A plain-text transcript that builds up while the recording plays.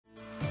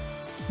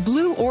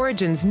Blue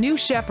Origin's New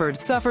Shepard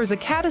suffers a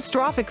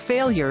catastrophic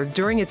failure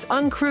during its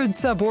uncrewed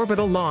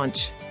suborbital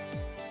launch.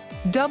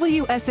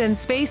 WSN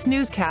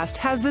SpaceNewscast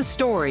has the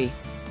story.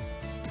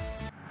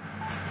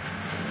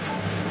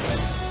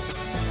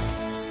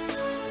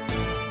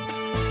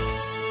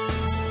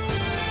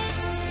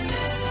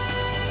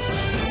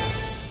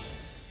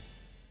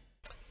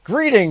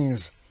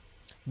 Greetings!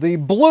 The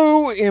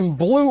blue in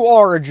Blue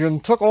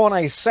Origin took on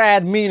a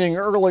sad meaning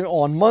early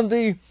on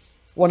Monday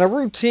when a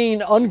routine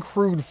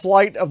uncrewed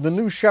flight of the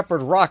New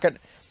Shepard rocket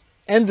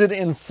ended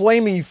in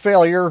flamey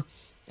failure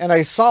and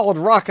a solid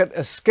rocket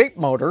escape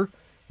motor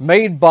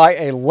made by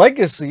a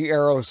legacy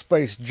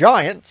aerospace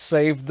giant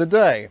saved the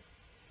day.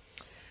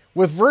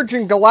 With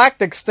Virgin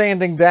Galactic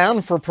standing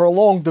down for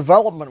prolonged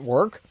development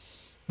work,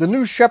 the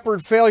New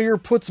Shepard failure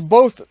puts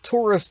both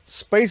tourist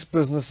space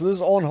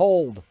businesses on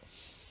hold.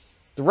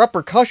 The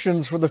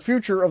repercussions for the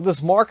future of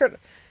this market,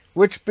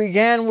 which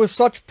began with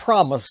such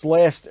promise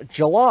last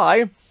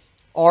July,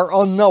 are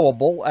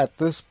unknowable at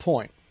this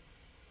point.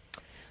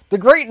 The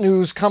great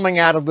news coming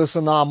out of this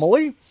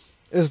anomaly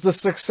is the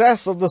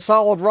success of the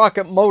solid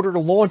rocket motor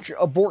launch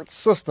abort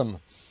system,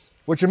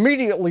 which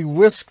immediately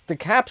whisked the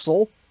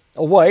capsule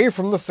away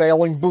from the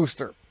failing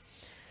booster.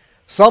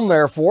 Some,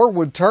 therefore,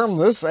 would term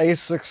this a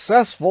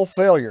successful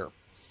failure.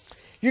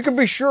 You can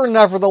be sure,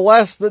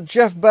 nevertheless, that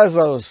Jeff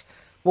Bezos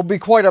will be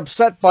quite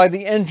upset by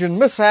the engine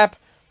mishap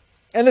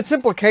and its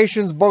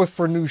implications both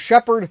for New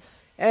Shepard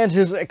and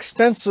his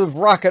extensive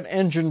rocket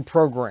engine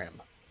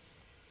program.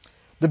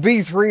 The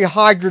B-3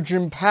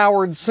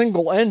 hydrogen-powered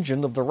single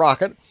engine of the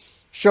rocket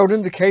showed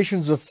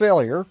indications of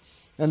failure,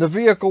 and the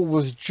vehicle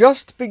was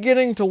just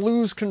beginning to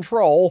lose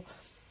control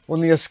when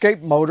the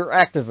escape motor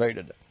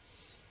activated.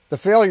 The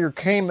failure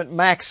came at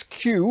max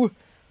Q,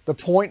 the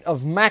point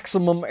of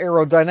maximum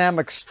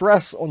aerodynamic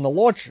stress on the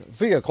launch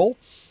vehicle,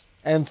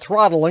 and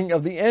throttling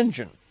of the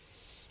engine.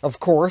 Of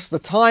course, the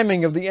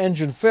timing of the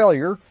engine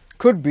failure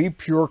could be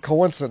pure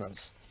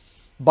coincidence.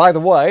 By the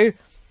way,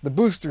 the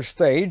booster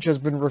stage has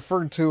been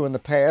referred to in the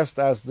past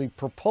as the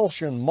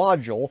propulsion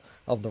module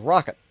of the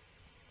rocket.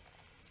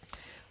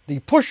 The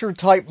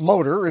pusher-type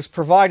motor is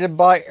provided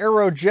by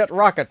Aerojet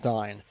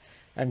Rocketdyne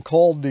and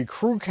called the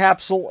Crew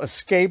Capsule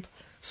Escape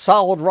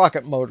Solid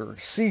Rocket Motor,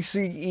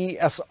 CCESRM.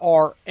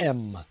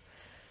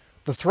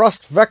 The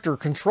thrust vector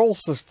control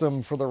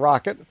system for the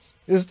rocket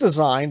is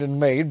designed and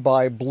made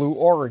by Blue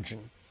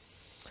Origin.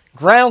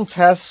 Ground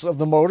tests of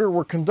the motor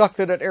were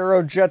conducted at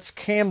Aerojet's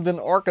Camden,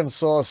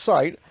 Arkansas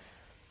site.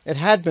 It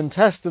had been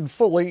tested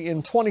fully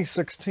in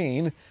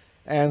 2016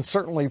 and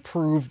certainly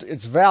proved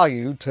its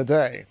value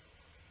today.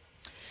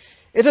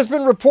 It has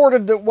been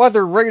reported that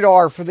weather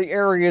radar for the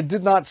area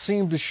did not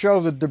seem to show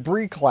the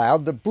debris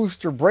cloud that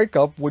booster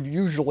breakup would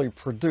usually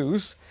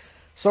produce,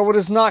 so it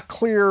is not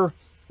clear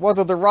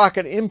whether the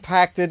rocket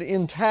impacted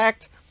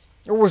intact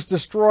or was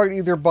destroyed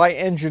either by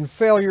engine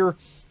failure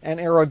and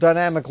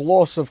aerodynamic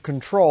loss of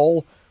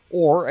control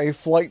or a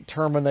flight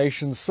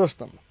termination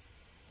system.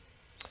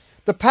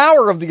 The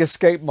power of the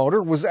escape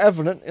motor was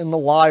evident in the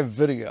live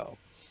video.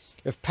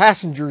 If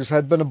passengers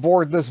had been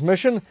aboard this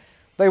mission,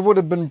 they would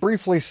have been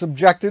briefly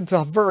subjected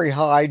to very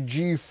high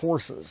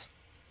G-forces.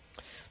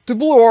 To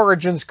Blue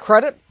Origin's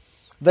credit,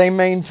 they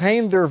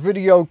maintained their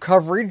video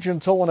coverage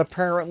until an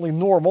apparently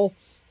normal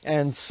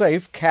and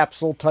safe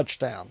capsule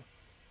touchdown.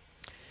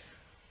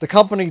 The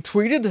company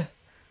tweeted,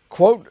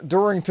 quote,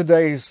 "During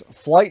today's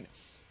flight,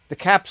 the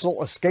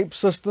capsule escape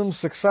system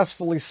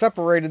successfully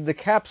separated the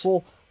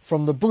capsule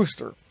from the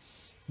booster.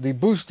 The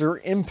booster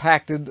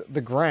impacted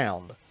the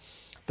ground.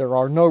 There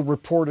are no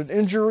reported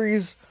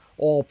injuries.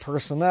 All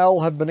personnel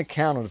have been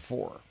accounted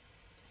for."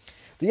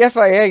 The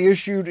FAA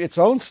issued its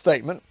own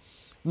statement,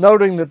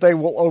 noting that they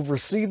will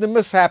oversee the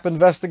mishap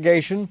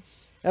investigation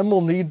and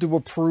will need to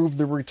approve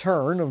the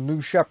return of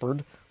New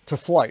Shepard to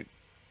flight.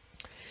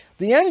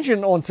 The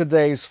engine on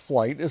today's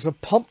flight is a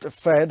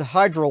pumped-fed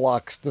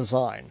Hydrolox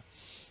design.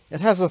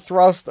 It has a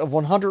thrust of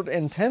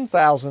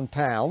 110,000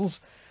 pounds,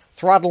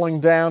 throttling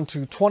down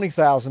to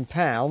 20,000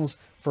 pounds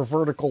for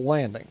vertical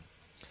landing.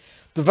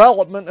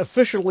 Development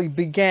officially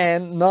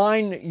began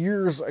 9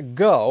 years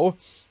ago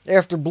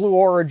after Blue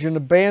Origin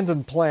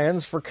abandoned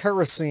plans for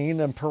kerosene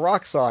and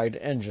peroxide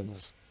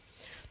engines.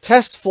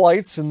 Test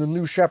flights in the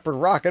New Shepard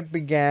rocket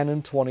began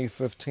in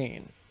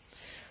 2015.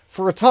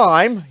 For a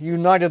time,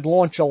 United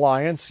Launch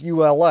Alliance,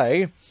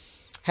 ULA,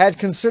 had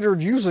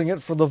considered using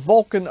it for the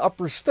Vulcan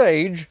upper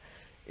stage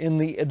in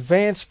the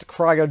Advanced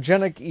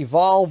Cryogenic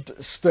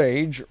Evolved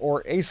Stage,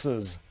 or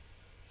ACES.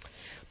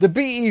 The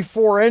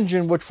BE-4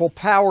 engine, which will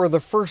power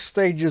the first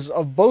stages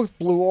of both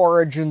Blue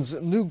Origin's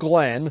New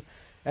Glenn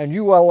and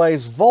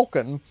ULA's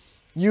Vulcan,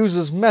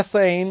 uses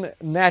methane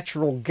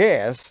natural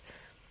gas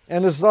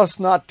and is thus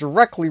not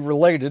directly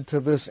related to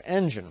this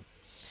engine.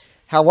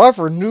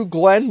 However, New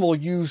Glenn will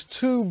use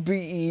two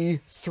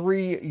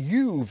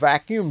BE-3U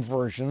vacuum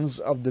versions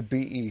of the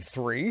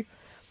BE-3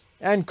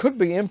 and could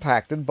be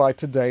impacted by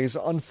today's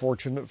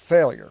unfortunate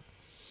failure.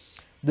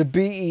 The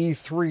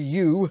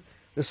BE-3U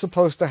is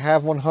supposed to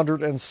have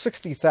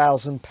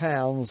 160,000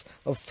 pounds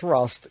of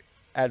thrust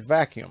at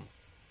vacuum.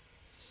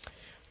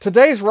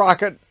 Today's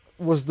rocket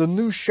was the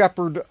New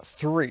Shepard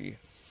 3.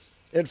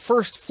 It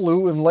first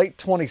flew in late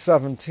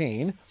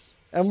 2017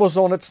 and was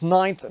on its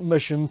 9th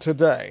mission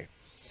today.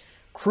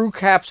 Crew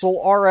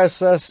capsule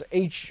RSS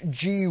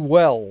H.G.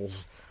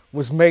 Wells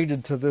was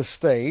mated to this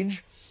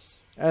stage,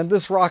 and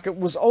this rocket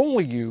was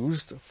only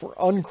used for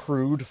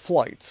uncrewed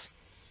flights.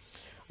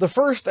 The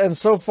first and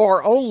so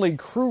far only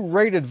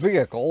crew-rated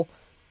vehicle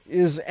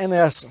is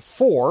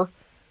NS-4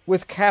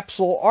 with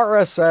capsule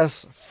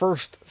RSS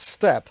First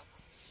Step.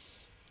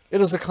 It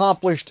has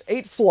accomplished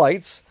 8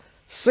 flights,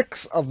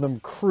 6 of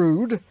them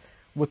crewed,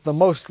 with the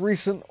most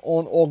recent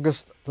on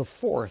August the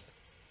 4th.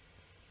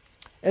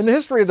 In the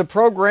history of the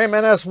program,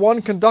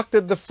 NS-1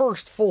 conducted the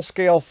first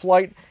full-scale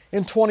flight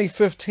in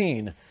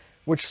 2015,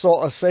 which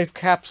saw a safe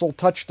capsule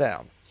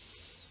touchdown.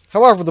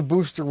 However, the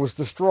booster was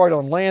destroyed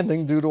on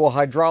landing due to a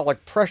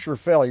hydraulic pressure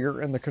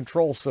failure in the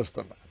control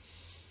system.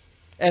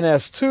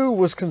 NS-2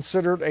 was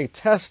considered a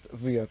test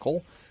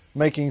vehicle,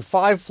 making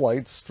 5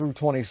 flights through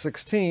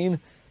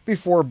 2016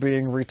 before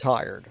being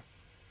retired.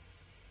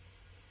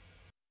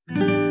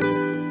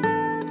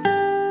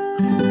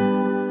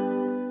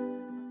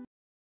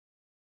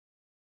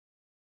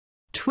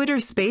 Twitter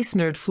space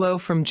nerd Flo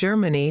from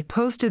Germany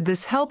posted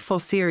this helpful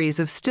series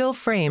of still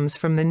frames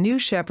from the New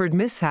Shepard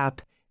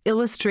mishap,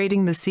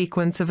 illustrating the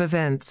sequence of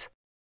events.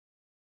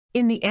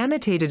 In the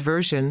annotated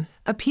version,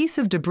 a piece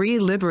of debris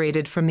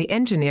liberated from the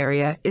engine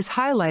area is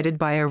highlighted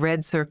by a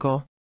red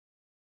circle.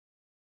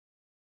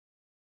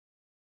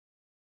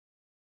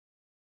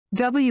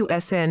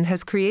 WSN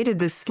has created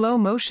this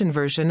slow-motion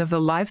version of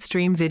the live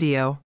stream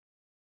video.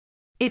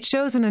 It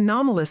shows an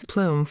anomalous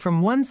plume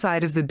from one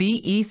side of the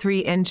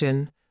BE-3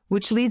 engine,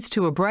 which leads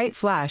to a bright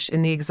flash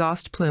in the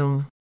exhaust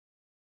plume.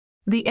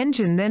 The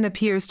engine then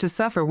appears to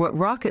suffer what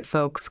rocket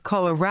folks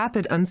call a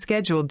rapid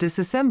unscheduled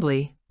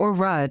disassembly, or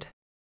RUD.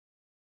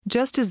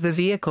 Just as the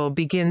vehicle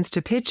begins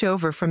to pitch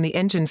over from the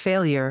engine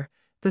failure,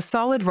 the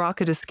solid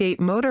rocket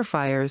escape motor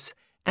fires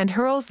and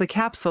hurls the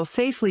capsule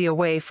safely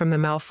away from the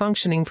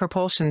malfunctioning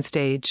propulsion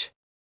stage.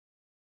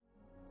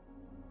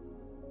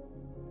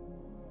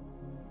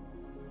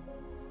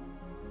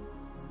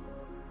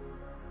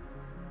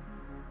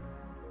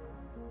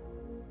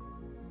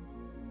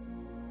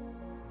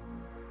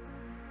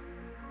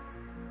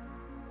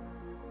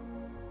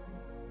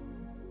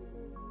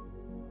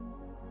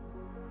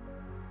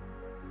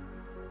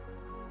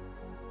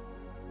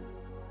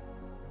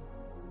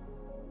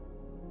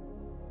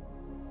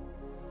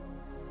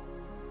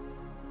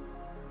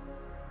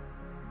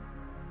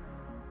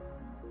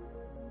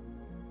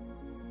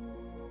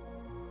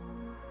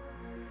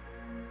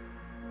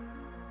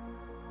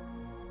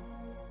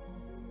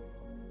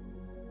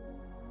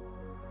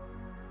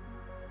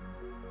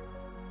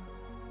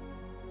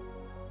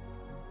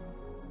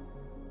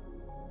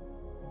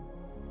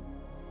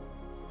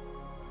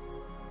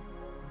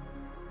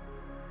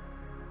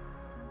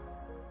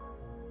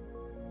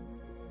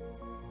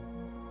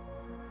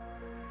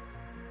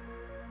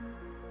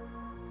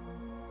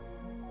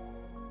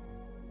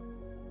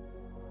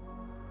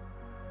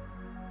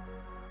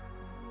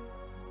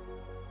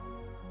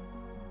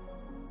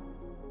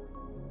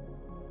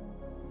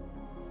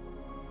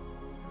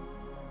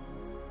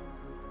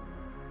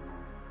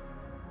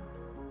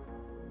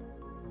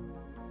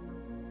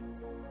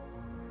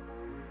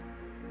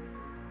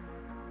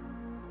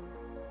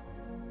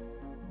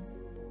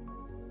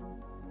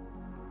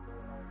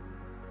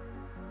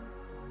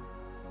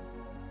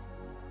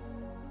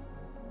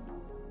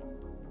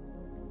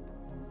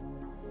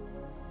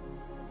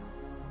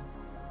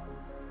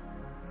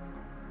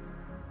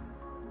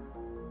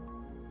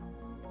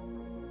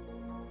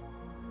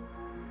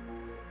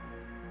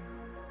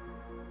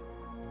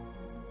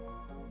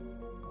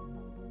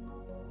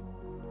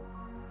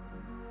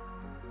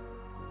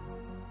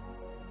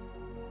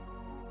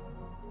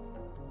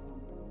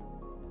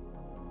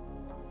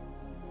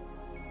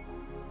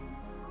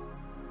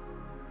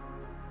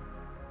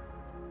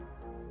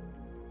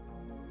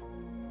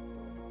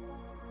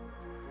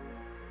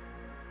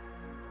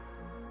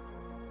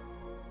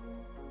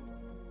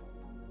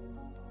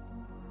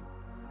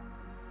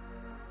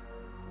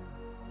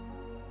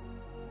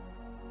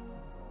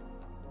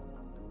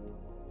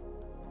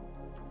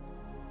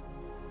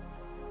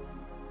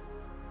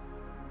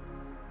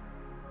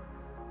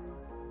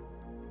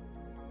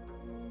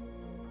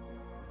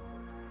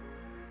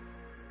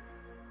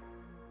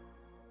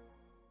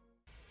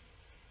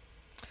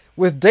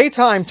 With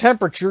daytime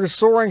temperatures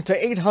soaring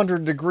to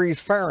 800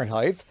 degrees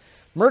Fahrenheit,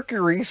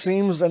 Mercury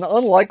seems an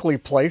unlikely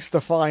place to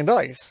find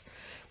ice,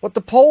 but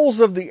the poles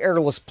of the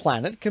airless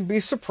planet can be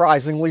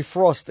surprisingly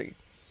frosty.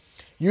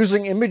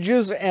 Using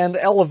images and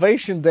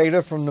elevation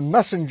data from the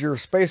Messenger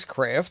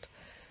spacecraft,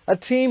 a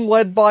team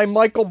led by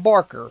Michael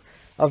Barker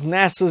of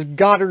NASA's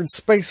Goddard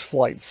Space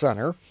Flight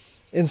Center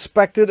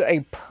inspected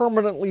a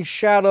permanently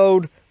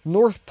shadowed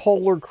North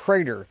Polar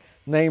crater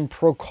named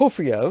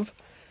Prokofiev,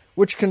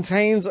 which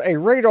contains a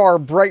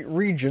radar-bright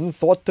region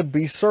thought to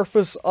be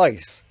surface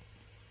ice.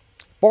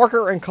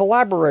 Barker and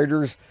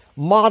collaborators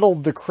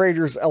modeled the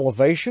crater's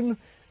elevation,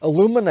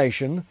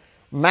 illumination,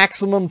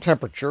 maximum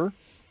temperature,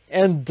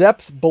 and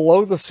depth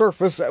below the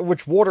surface at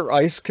which water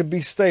ice could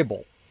be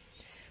stable.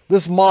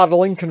 This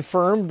modeling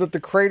confirmed that the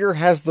crater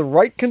has the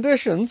right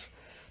conditions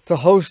to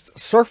host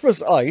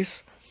surface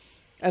ice,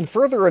 and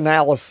further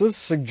analysis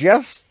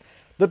suggests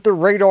that the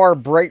radar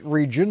bright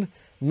region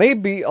may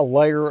be a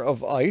layer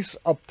of ice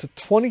up to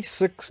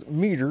 26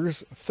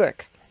 meters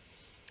thick.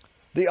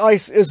 The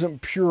ice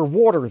isn't pure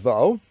water,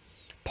 though.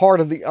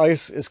 Part of the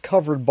ice is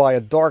covered by a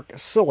dark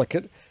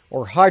silicate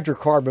or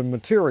hydrocarbon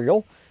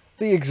material,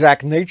 the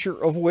exact nature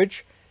of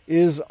which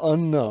is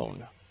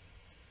unknown.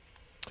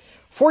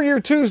 For your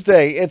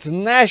Tuesday, it's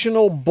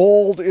National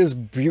Bold is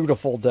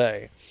Beautiful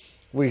Day.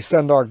 We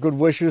send our good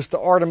wishes to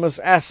Artemis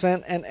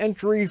Ascent and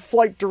Entry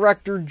Flight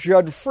Director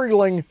Judd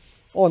Freeling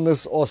on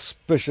this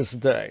auspicious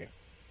day.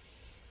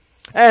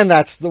 And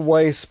that's the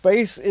way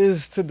space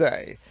is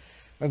today.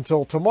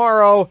 Until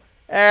tomorrow,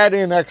 ad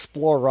in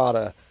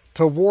explorata,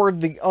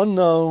 toward the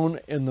unknown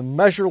in the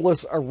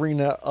measureless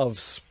arena of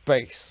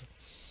space.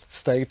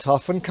 Stay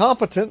tough and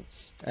competent,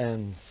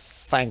 and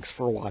thanks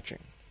for watching.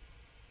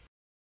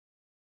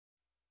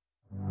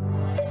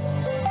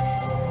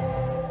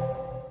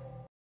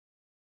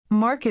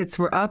 Markets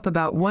were up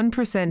about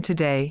 1%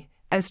 today,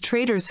 as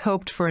traders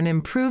hoped for an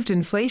improved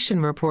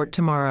inflation report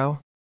tomorrow.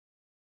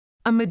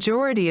 A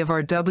majority of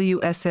our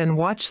WSN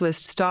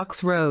watchlist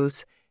stocks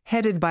rose,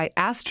 headed by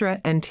Astra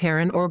and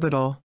Terran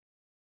Orbital.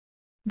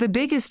 The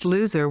biggest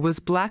loser was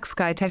Black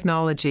Sky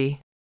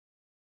Technology.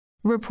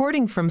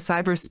 Reporting from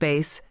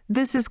cyberspace,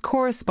 this is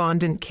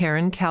correspondent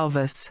Karen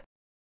Calvis.